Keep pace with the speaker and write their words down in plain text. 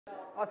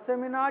a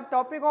seminar.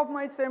 Topic of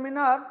my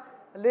seminar,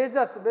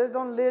 lasers, based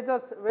on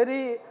lasers,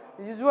 very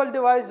usual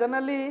device.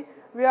 Generally,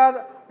 we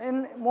are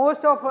in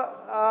most of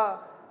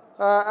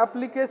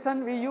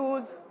application we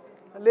use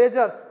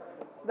lasers.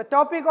 The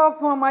topic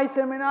of my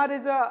seminar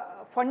is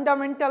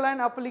fundamental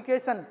and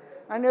application,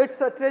 and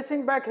it's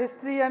tracing back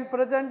history and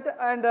present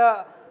and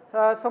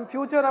some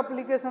future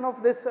application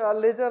of this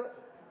laser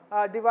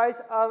device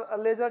or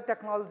laser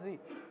technology.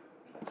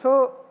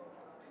 So,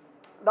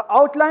 the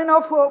outline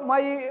of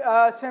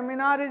my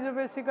seminar is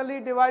basically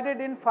divided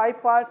in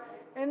 5 parts.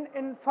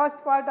 In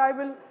first part, I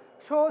will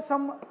show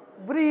some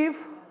brief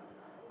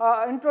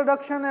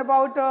introduction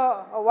about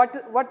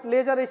what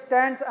laser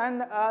stands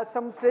and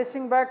some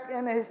tracing back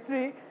in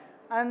history.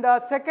 And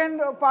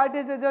second part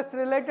is just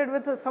related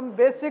with some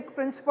basic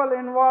principle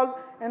involved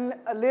in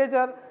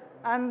laser,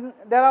 and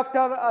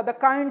thereafter the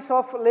kinds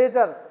of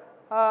laser.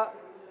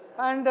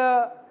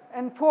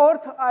 And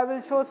fourth, I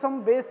will show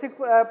some basic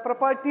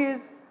properties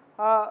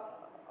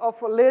of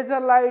laser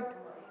light,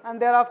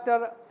 and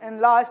thereafter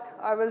in last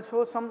I will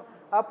show some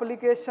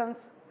applications,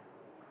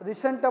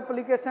 recent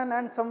application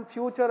and some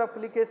future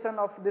application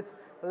of this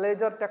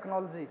laser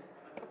technology.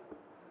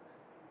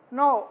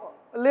 Now,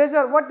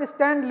 laser, what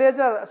stands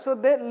laser? So,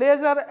 the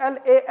laser,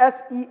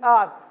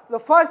 L-A-S-E-R, the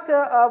first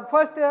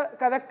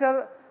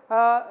character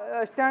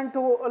stand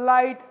to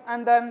light,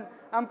 and then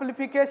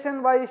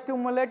amplification by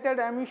stimulated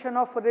emission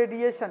of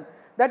radiation.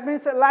 That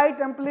means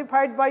light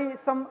amplified by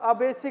some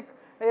basic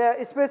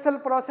special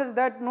process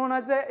that known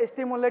as a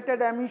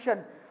stimulated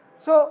emission.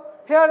 So,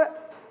 here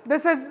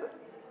this is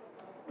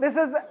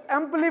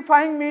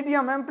amplifying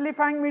medium.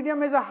 Amplifying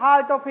medium is the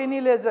heart of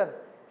any laser.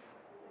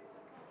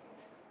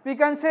 We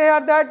can say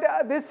here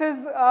that this is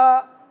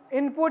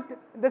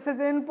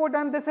input,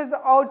 and this is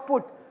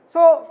output.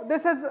 So,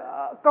 this is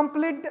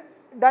complete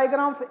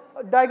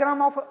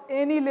diagram of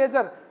any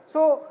laser.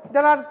 So,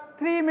 there are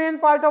 3 main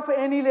part of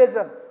any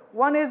laser.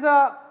 One is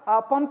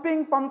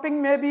pumping.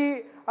 Pumping may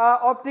be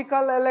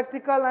optical,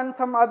 electrical and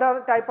some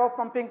other type of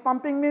pumping.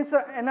 Pumping means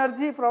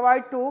energy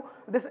provided to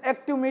this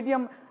active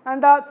medium.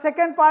 And the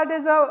second part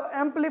is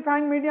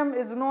amplifying medium,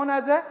 is known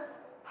as a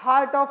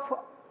heart of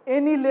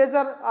any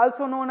laser,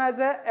 also known as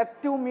a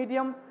active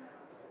medium.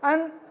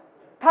 And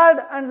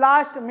third and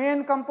last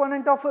main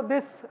component of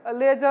this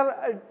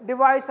laser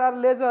device or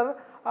laser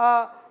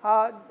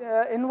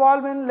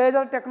involved in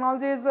laser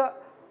technology is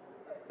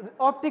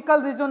optical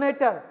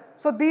resonator.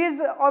 So, these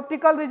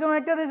optical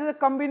resonator is a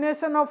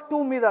combination of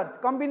 2 mirrors.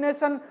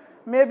 Combination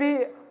may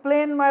be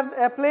plane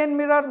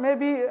mirror, may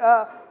be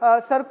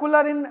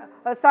circular in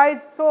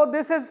size. So,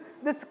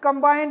 this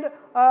combined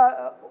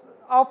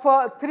of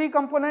 3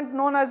 component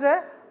known as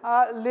a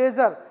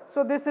laser.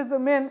 So, this is the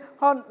main.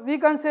 We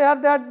can say here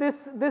that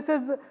this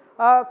is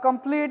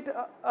complete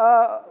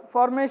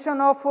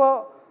formation of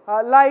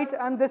light,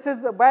 and this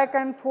is back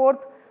and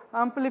forth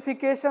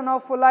amplification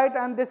of light,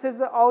 and this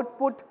is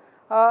output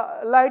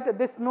light,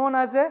 this known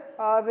as a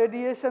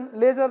radiation,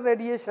 laser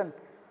radiation.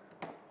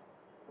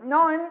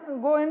 Now,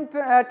 go in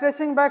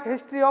tracing back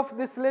history of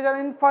this laser.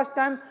 In first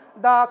time,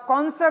 the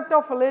concept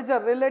of laser,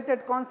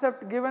 related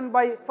concept given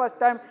by first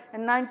time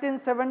in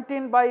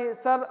 1917 by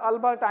Sir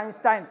Albert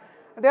Einstein.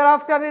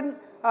 Thereafter, in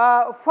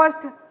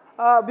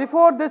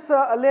before this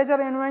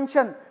laser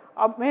invention,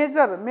 a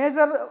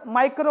major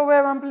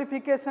microwave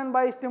amplification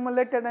by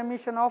stimulated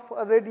emission of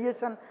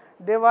radiation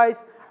device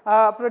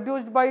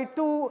produced by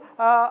 2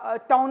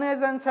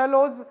 Townes and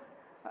Fellows,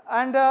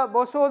 and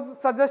Bosos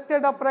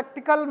suggested a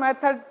practical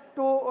method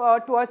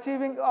to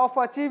achieving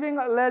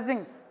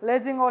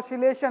lasing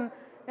oscillation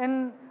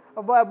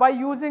by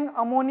using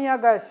ammonia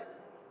gas.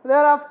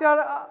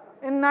 Thereafter,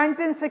 in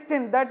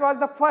 1916, that was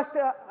the first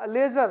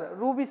laser,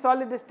 ruby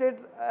solid state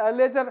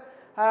laser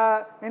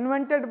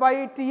invented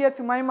by T.H.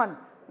 Maiman.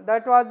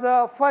 That was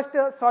the first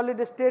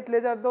solid state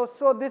laser.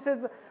 So, this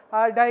is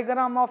a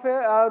diagram of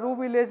a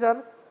ruby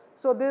laser.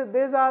 So,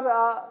 these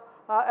are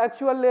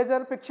actual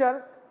laser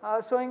picture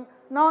showing.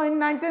 Now, in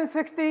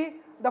 1960,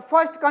 the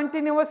first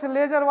continuous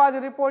laser was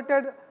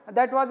reported.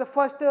 That was the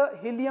first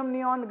helium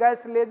neon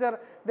gas laser.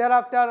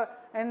 Thereafter,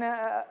 in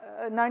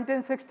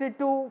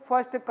 1962,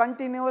 first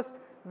continuous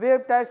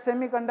wave type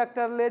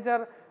semiconductor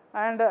laser,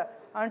 and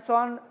so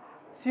on.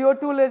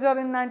 CO2 laser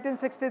in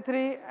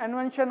 1963,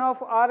 invention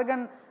of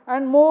argon,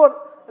 and more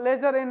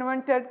laser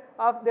invented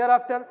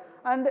thereafter.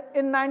 And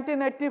in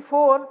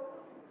 1984,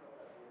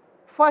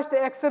 first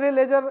X-ray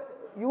laser,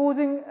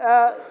 using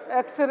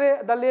X-ray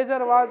the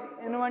laser was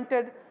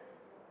invented.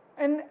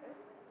 In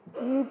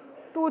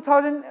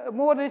 2000,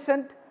 more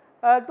recent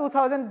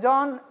 2000,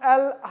 John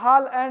L.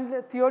 Hall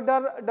and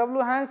Theodore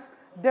W. Hans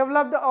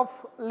developed of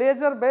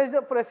laser based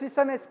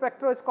precision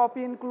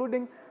spectroscopy,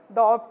 including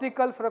the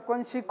optical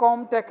frequency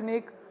comb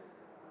technique.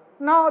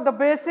 Now, the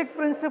basic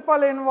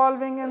principle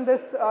involving in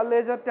this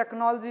laser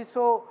technology.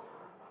 So,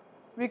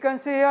 we can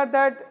say here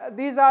that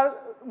these are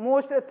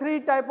most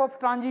 3 type of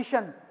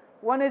transition.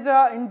 One is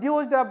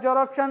induced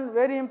absorption,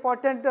 very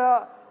important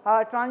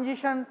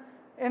transition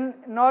in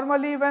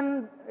normally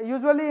when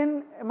usually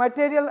in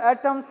material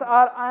atoms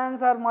or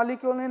ions or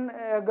molecule in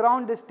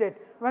ground state,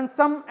 when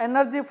some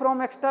energy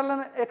from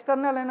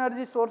external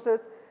energy sources,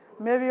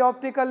 maybe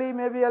optically,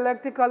 maybe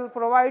electrical,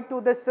 provide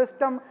to this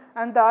system,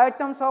 and the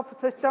atoms of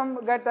system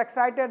get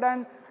excited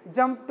and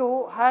jump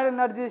to higher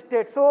energy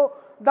state. So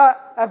the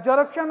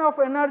absorption of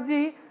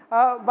energy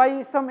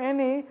by some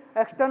any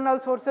external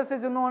sources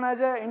is known as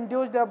a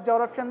induced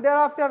absorption.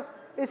 Thereafter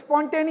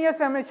spontaneous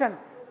emission.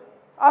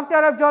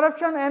 After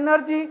absorption,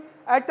 energy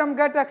atom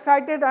get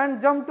excited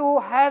and jump to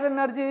higher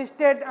energy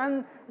state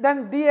and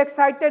then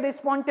de-excited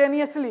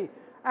spontaneously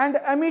and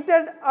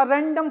emitted a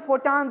random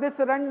photon. This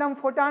random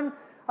photon,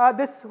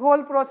 this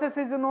whole process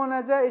is known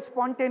as a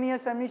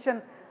spontaneous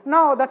emission.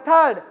 Now the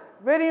third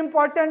very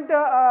important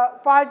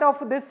part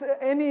of this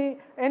any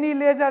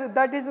laser,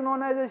 that is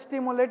known as a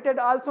stimulated,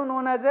 also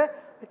known as a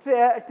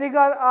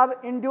trigger or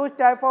induced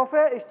type of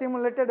a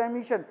stimulated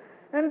emission.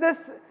 In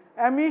this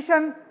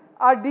emission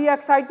or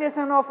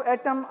de-excitation of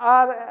atom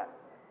or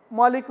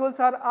molecules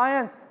or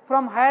ions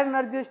from higher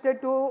energy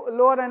state to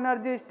lower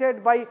energy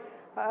state by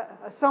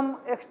some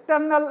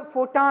external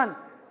photon,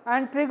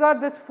 and trigger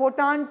this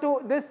photon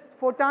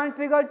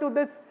trigger to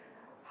this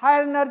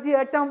higher energy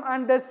atom,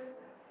 and the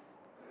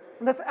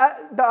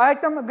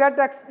atom get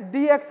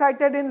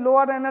de-excited in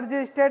lower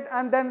energy state,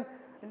 and then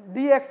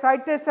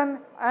de-excitation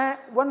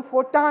one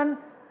photon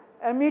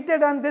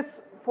emitted, and this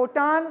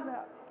photon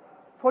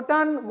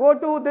go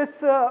to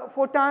this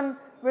photon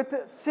with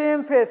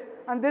same phase,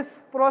 and this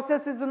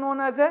process is known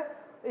as a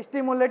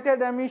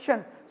stimulated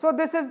emission. So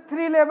this is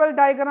 3-level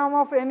diagram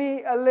of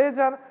any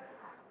laser,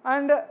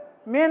 and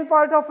main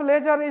part of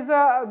laser is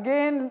a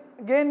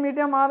gain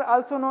medium, or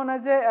also known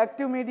as a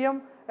active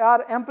medium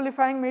or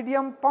amplifying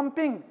medium.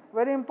 Pumping,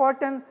 very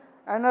important,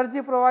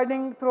 energy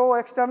providing through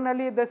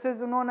externally, this is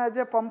known as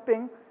a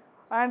pumping,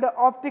 and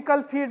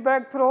optical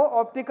feedback through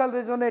optical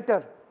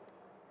resonator.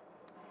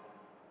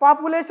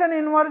 Population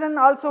inversion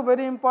also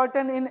very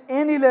important in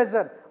any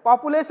laser.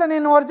 Population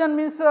inversion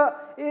means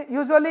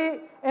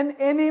usually in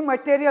any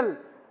material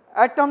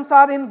atoms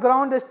are in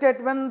ground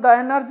state, when the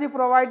energy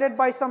provided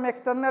by some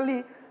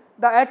externally,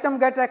 the atom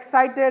get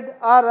excited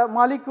or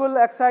molecule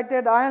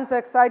excited, ions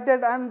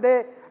excited, and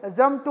they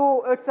jump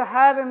to its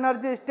higher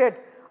energy state.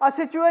 A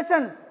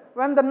situation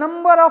when the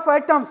number of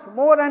atoms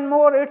more and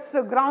more its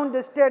ground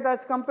state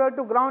as compared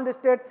to ground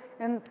state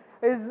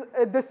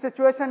this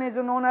situation is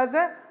known as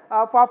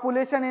a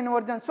population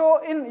inversion.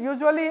 So in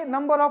usually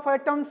number of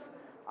atoms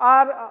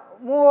are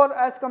more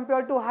as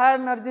compared to higher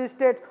energy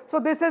state. So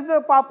this is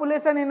a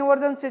population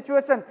inversion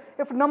situation.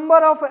 If number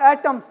of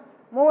atoms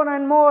more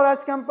and more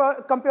as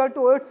compared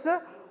to its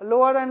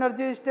lower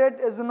energy state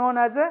is known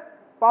as a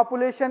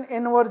population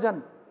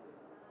inversion.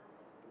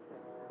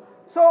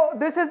 So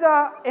this is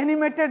a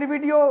animated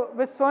video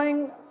with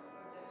showing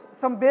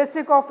some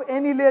basic of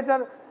any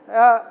laser,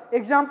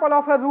 example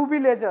of a ruby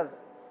laser.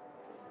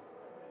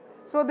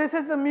 So this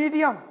is a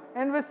medium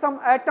in which some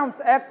atoms,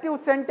 active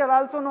center,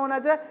 also known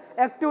as a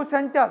active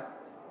center.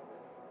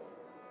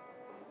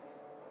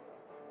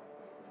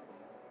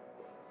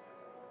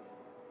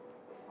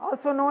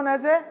 Also known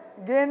as a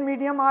gain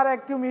medium or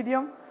active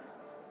medium.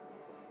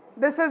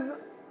 This is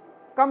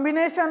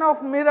combination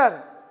of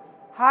mirror,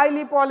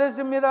 highly polished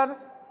mirror,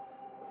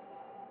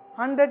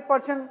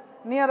 100%,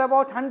 near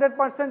about 100%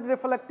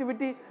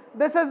 reflectivity.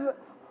 This is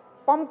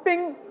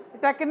pumping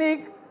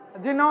technique,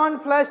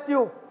 xenon flash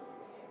tube,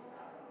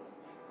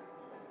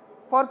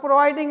 for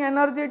providing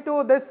energy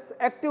to this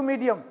active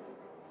medium.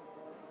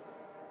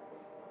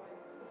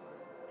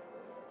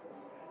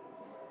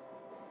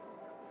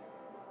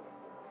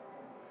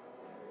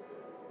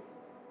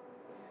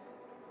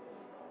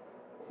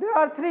 There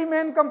are 3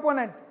 main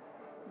components.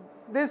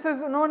 This is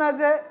known as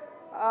a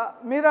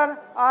mirror,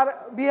 or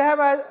behave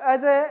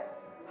as a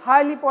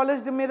highly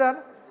polished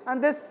mirror,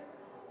 and this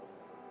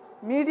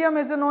medium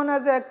is known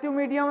as a active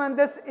medium, and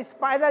this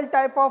spiral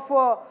type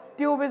of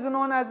tube is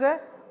known as a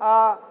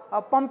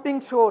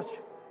pumping source,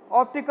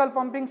 optical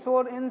pumping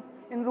source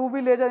in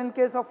ruby laser, in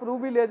case of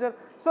ruby laser.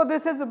 So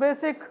this is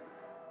basic,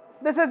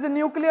 this is the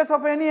nucleus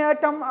of any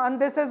atom, and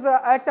this is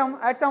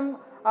atom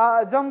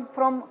jump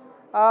from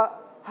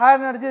higher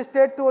energy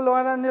state to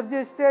lower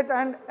energy state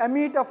and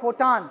emit a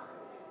photon,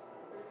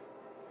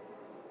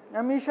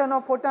 emission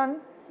of photon.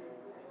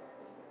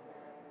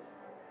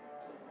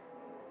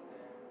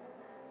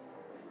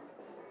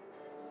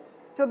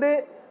 So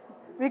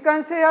we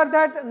can say here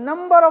that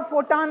number of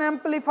photon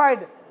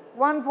amplified,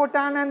 one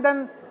photon and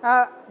then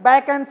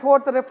back and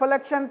forth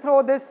reflection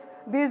through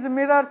these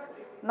mirrors,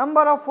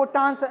 number of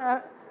photons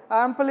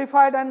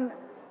amplified, and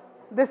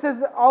this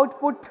is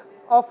output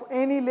of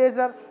any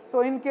laser.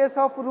 So in case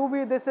of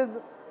ruby, this is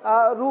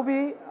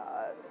ruby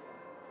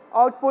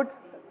output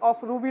of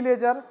ruby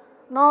laser.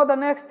 Now the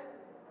next,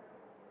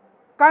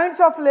 kinds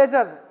of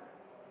laser.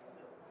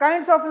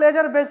 Kinds of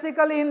laser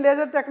basically in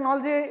laser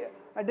technology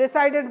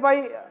decided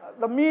by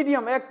the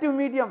medium, active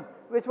medium,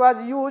 which was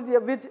used,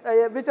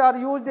 which are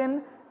used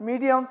in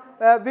medium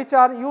which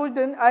are used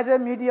in as a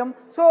medium.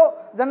 So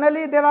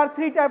generally there are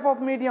three type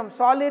of medium: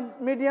 solid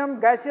medium,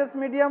 gaseous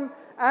medium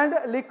and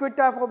liquid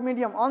type of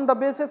medium. On the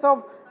basis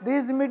of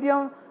these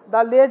medium,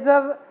 the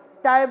laser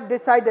type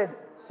decided: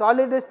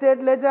 solid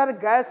state laser,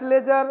 gas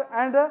laser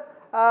and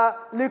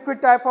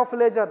liquid type of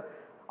laser.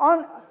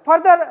 On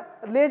further,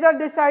 laser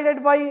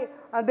decided by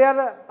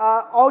their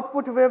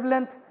output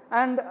wavelength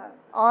and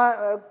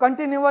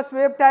continuous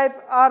wave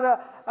type are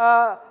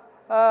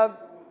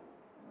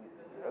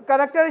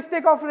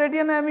characteristic of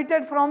radiation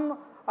emitted from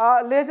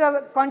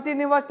laser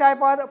continuous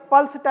type or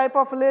pulse type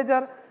of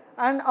laser.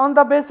 And on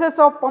the basis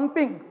of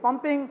pumping,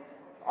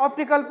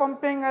 optical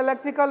pumping,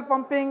 electrical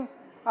pumping,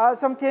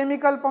 some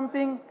chemical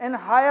pumping, and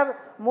higher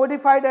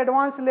modified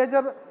advanced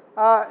laser,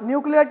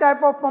 nuclear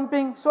type of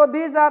pumping. So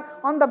these are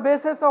on the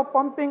basis of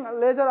pumping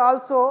laser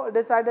also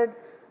decided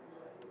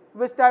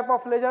which type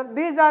of laser.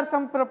 These are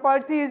some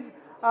properties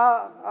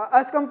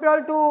as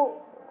compared to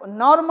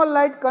normal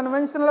light,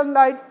 conventional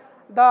light.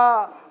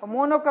 The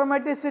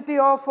monochromaticity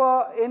of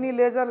any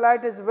laser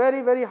light is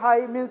very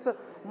high, means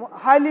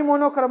highly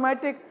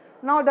monochromatic.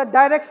 Now the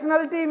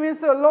directionality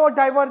means low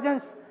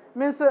divergence,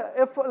 means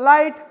if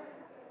light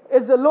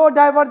is low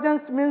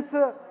divergence, means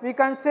we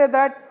can say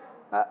that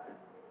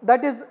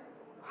that is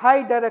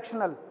high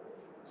directional.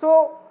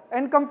 So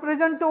in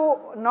comparison to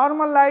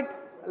normal light,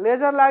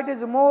 laser light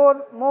is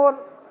more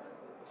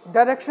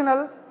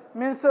directional,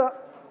 means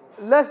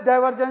less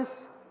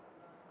divergence.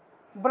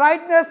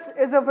 Brightness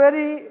is a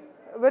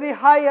very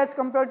high as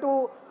compared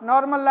to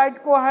normal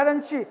light.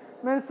 Coherency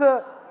means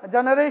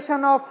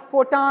generation of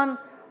photon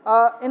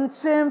in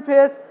same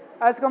phase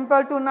as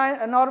compared to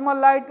normal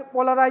light.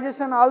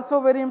 Polarization also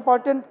very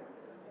important.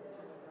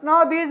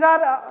 Now these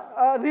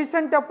are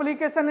recent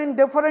application in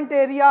different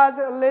areas: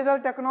 laser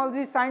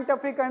technology,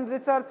 scientific and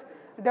research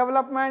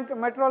development,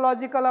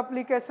 metrological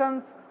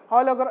applications,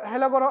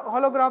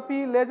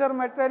 holography, laser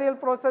material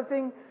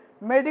processing,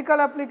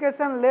 medical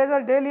application,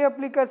 laser daily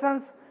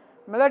applications,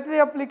 military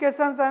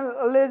applications and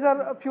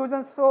laser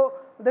fusion. So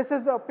this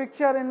is a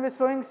picture in which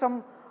showing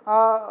some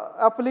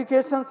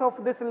applications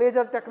of this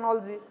laser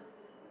technology.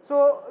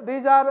 So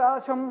these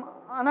are some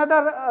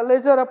another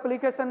laser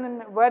application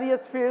in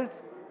various fields.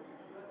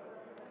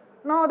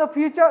 Now the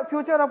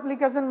future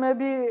application may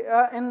be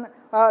in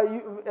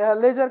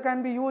laser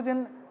can be used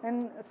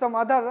in some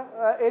other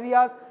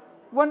areas.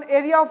 One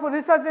area of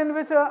research in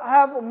which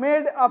have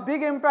made a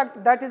big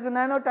impact, that is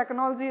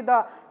nanotechnology,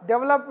 the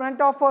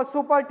development of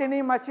super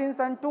tiny machines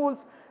and tools.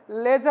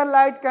 Laser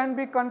light can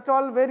be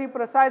controlled very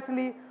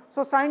precisely,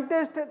 so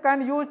scientists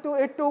can use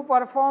it to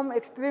perform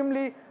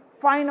extremely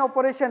fine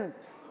operation.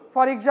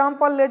 For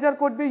example, laser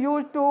could be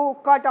used to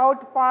cut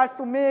out parts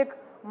to make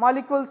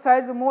molecule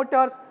size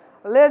motors.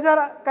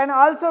 Laser can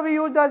also be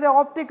used as an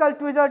optical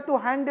tweezer to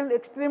handle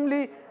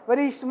extremely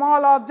very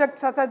small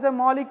objects such as the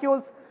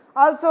molecules.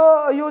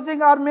 Also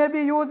using or may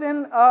be used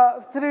in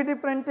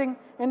 3D printing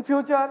in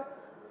future.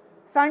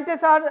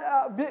 Scientists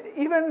are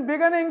even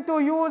beginning to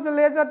use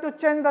laser to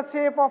change the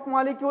shape of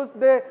molecules.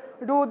 They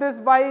do this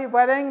by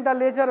varying the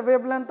laser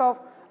wavelength of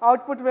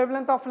output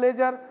wavelength of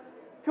laser.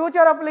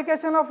 Future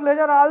application of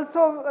laser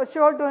also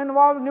sure to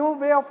involve new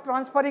way of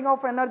transferring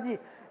of energy.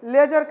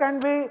 Laser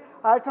can be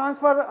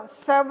transfer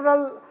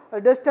several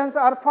distance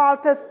or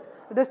farthest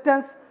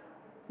distance.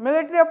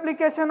 Military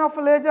application of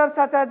laser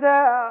such as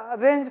a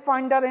range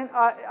finder, in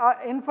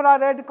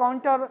infrared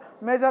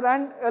countermeasure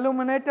and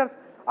illuminators.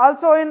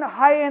 Also in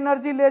high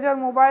energy laser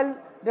mobile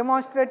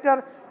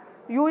demonstrator.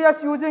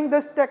 US using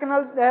this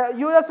technology,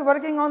 US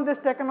working on this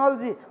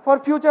technology for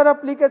future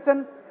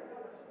application.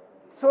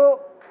 So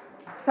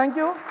thank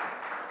you.